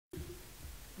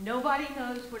Nobody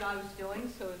knows what I was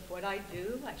doing, so if what I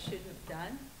do I shouldn't have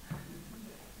done,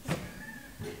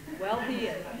 well be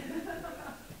it.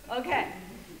 Okay,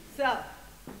 so,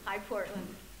 hi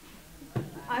Portland.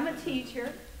 I'm a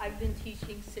teacher. I've been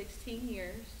teaching 16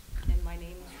 years, and my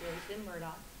name is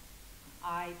Murdock.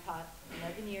 I taught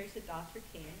 11 years at Dr.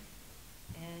 King,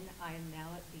 and I am now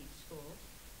at Beach Schools.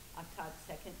 I've taught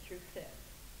 2nd through 5th.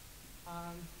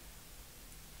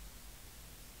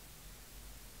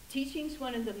 Teaching's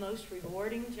one of the most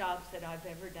rewarding jobs that I've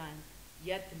ever done,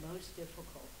 yet the most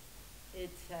difficult.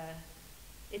 It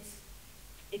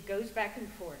goes back and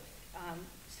forth.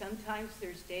 Sometimes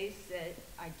there's days that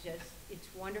it's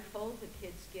wonderful, the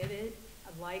kids get it,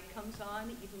 a light comes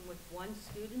on, even with one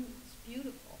student, it's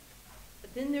beautiful.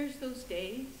 But then there's those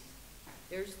days.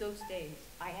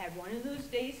 I had one of those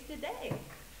days today.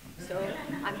 So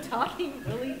I'm talking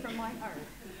really from my heart,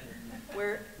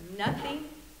 where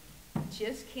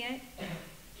kids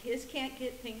can't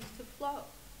get things to flow.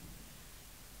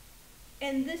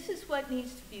 And this is what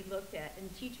needs to be looked at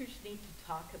and teachers need to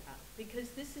talk about,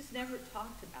 because this is never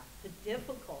talked about, the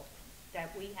difficulty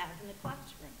that we have in the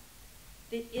classroom,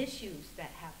 the issues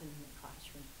that happen in the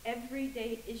classroom,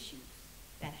 everyday issues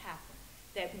that happen,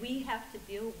 that we have to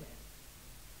deal with.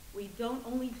 We don't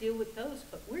only deal with those,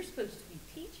 but we're supposed to be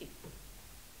teaching.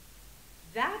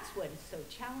 That's what is so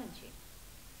challenging.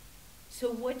 So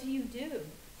what do you do?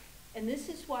 And this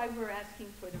is why we're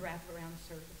asking for the wraparound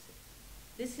services.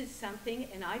 This is something,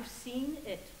 and I've seen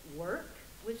it work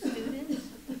with students,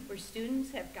 where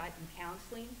students have gotten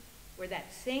counseling, where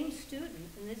that same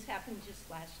student, and this happened just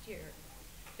last year,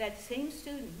 that same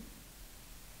student,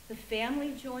 the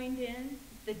family joined in,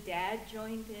 the dad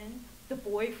joined in, the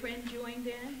boyfriend joined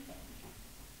in,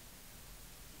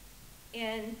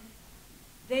 and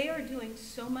they are doing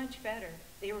so much better.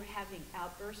 They were having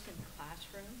outbursts in the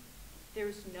classroom.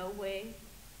 There's no way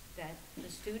that the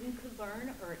student could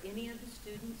learn or any of the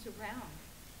students around.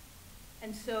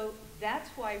 And so that's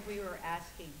why we were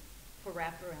asking for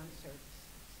wraparound services,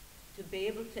 to be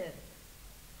able to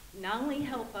not only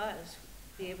help us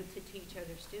be able to teach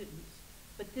other students,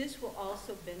 but this will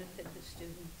also benefit the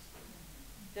students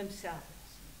themselves.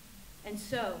 And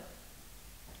so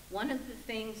one of the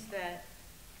things that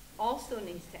also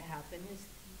needs to happen is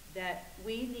that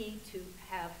we need to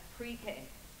have pre-K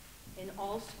in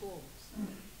all schools.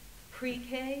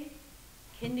 Pre-K,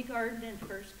 kindergarten, and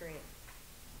 1st grade.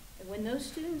 And when those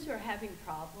students are having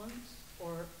problems,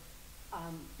 or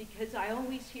because I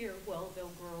always hear, well,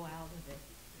 they'll grow out of it.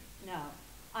 No,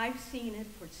 I've seen it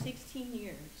for 16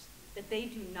 years that they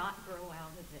do not grow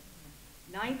out of it.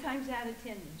 9 times out of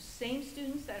 10, those same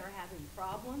students that are having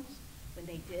problems when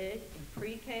they did in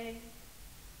pre-K,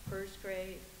 1st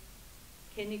grade,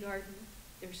 kindergarten,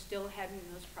 they're still having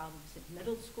those problems in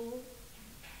middle school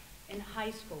and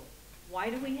high school. Why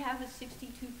do we have a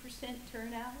 62%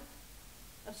 turnout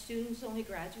of students only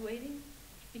graduating?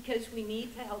 Because we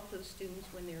need to help those students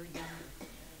when they're younger.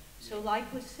 So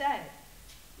like was said,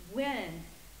 when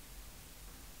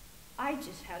I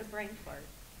just had a brain fart.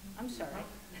 I'm sorry.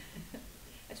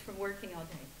 That's from working all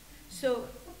day. So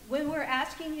when we're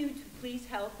asking you to please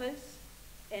help us,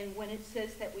 and when it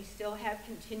says that we still have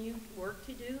continued work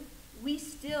to do, we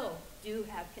still do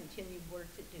have continued work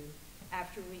to do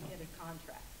after we get a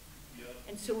contract. Yep.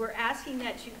 And so we're asking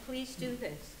that you please do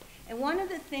this. And one of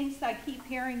the things I keep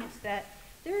hearing is that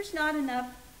there's not enough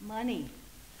money.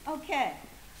 Okay,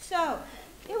 so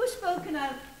it was spoken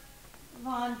of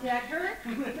Von Decker.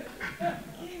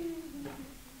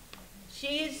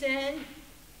 She's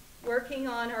working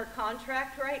on her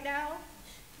contract right now.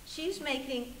 She's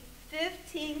making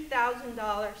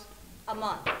 $15,000 a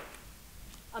month.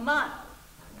 A month.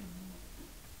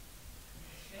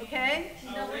 Okay?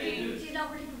 She's not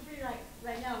working for free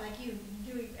right now, like you,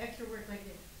 doing extra work like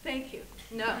this. Thank you.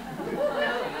 No,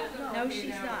 she's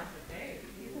not.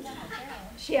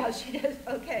 Yeah, she does.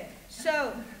 Okay,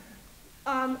 so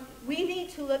we need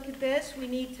to look at this. We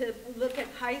need to look at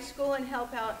high school and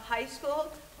help out high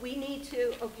school. We need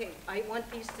to, okay, I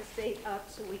want these to stay up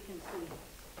so we can see.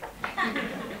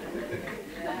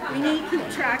 We need to keep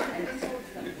track of this.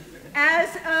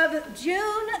 As of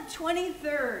June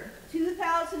 23rd,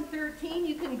 2013,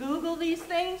 you can Google these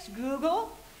things.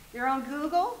 Google. They're on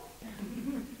Google.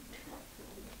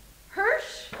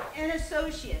 Hirsch and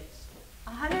Associates,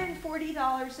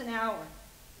 $140 an hour.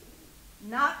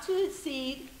 Not to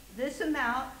exceed this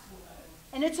amount,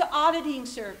 and it's an auditing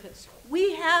service.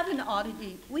 We have an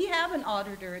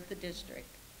auditor at the district.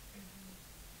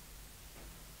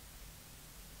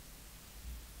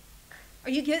 Are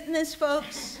you getting this,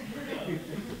 folks?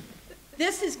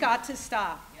 This has got to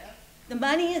stop. The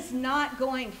money is not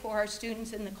going for our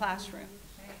students in the classroom.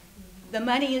 The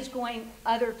money is going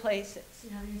other places.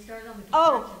 You know, you started on the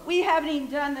Oh, construction. we haven't even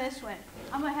done this one.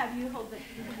 I'm going to have you hold it.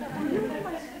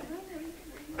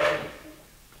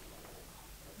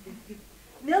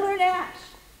 Miller Nash,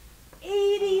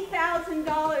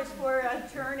 $80,000 for an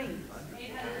attorney.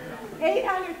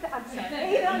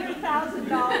 $800,000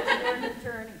 for an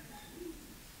attorney.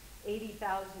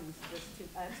 80,000 is just too,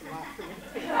 that's a lot for me.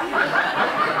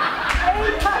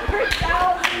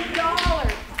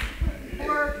 $800,000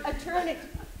 for attorneys.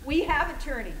 We have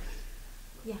attorneys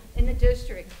in the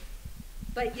district,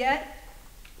 but yet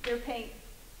they're paying.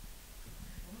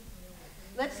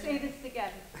 Let's say this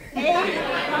together.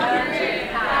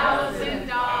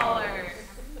 $800,000.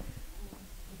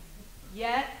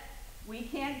 Yet we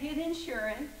can't get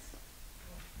insurance.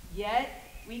 Yet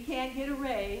we can't get a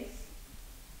raise.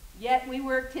 Yet we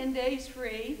work 10 days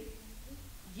free.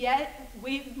 Yet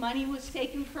money was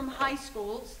taken from high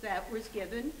schools that was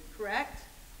given, correct?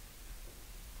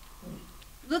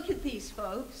 Look at these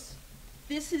folks.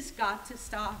 This has got to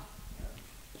stop.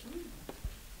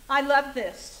 I love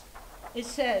this. It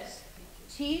says,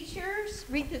 teachers,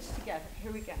 read this together.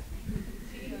 Here we go.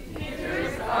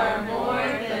 Teachers are more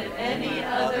than any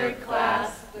other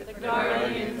class, the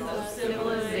guardians of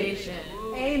civilization.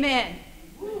 Amen.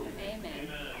 Amen.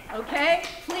 Okay,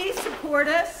 please support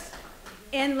us,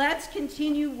 and let's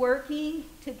continue working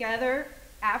together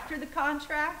after the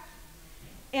contract.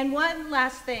 And one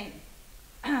last thing,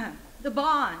 the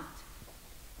bond,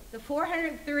 the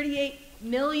 $438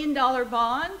 million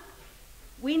bond,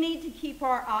 we need to keep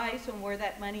our eyes on where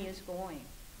that money is going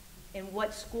and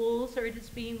what schools it is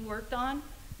being worked on.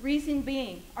 Reason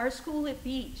being, our school at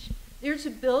Beach, there's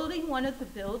a building, one of the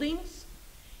buildings,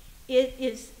 it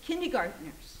is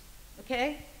kindergartners,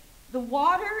 okay? The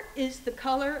water is the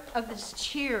color of this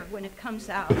chair when it comes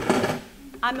out.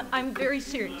 I'm very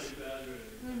serious.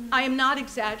 I am not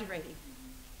exaggerating.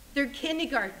 They're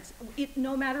kindergartens,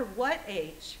 no matter what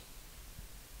age.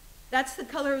 That's the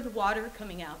color of the water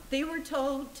coming out. They were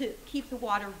told to keep the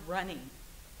water running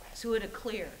so it'd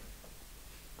clear.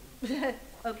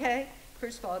 Okay?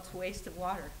 First of all, it's a waste of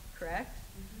water, correct?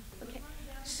 Okay.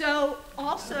 So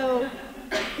also,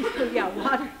 yeah,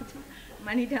 water,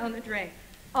 money down the drain.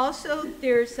 Also,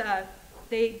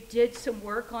 they did some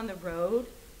work on the road,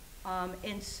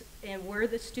 and where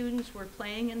the students were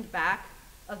playing in the back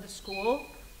of the school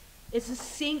is a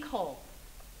sinkhole.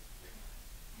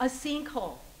 A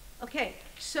sinkhole. Okay,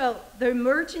 so the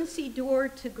emergency door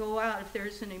to go out if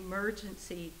there's an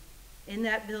emergency in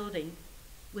that building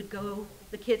would go,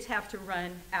 the kids have to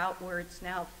run out where it's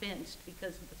now fenced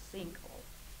because of the sinkhole.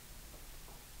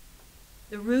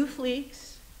 The roof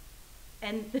leaks,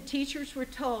 and the teachers were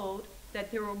told that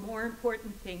there were more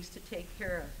important things to take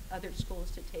care of, other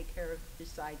schools to take care of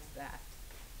besides that.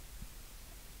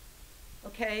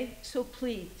 Okay, so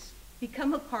please,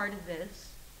 become a part of this.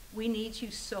 We need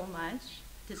you so much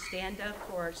to stand up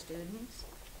for our students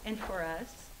and for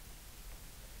us.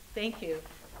 Thank you.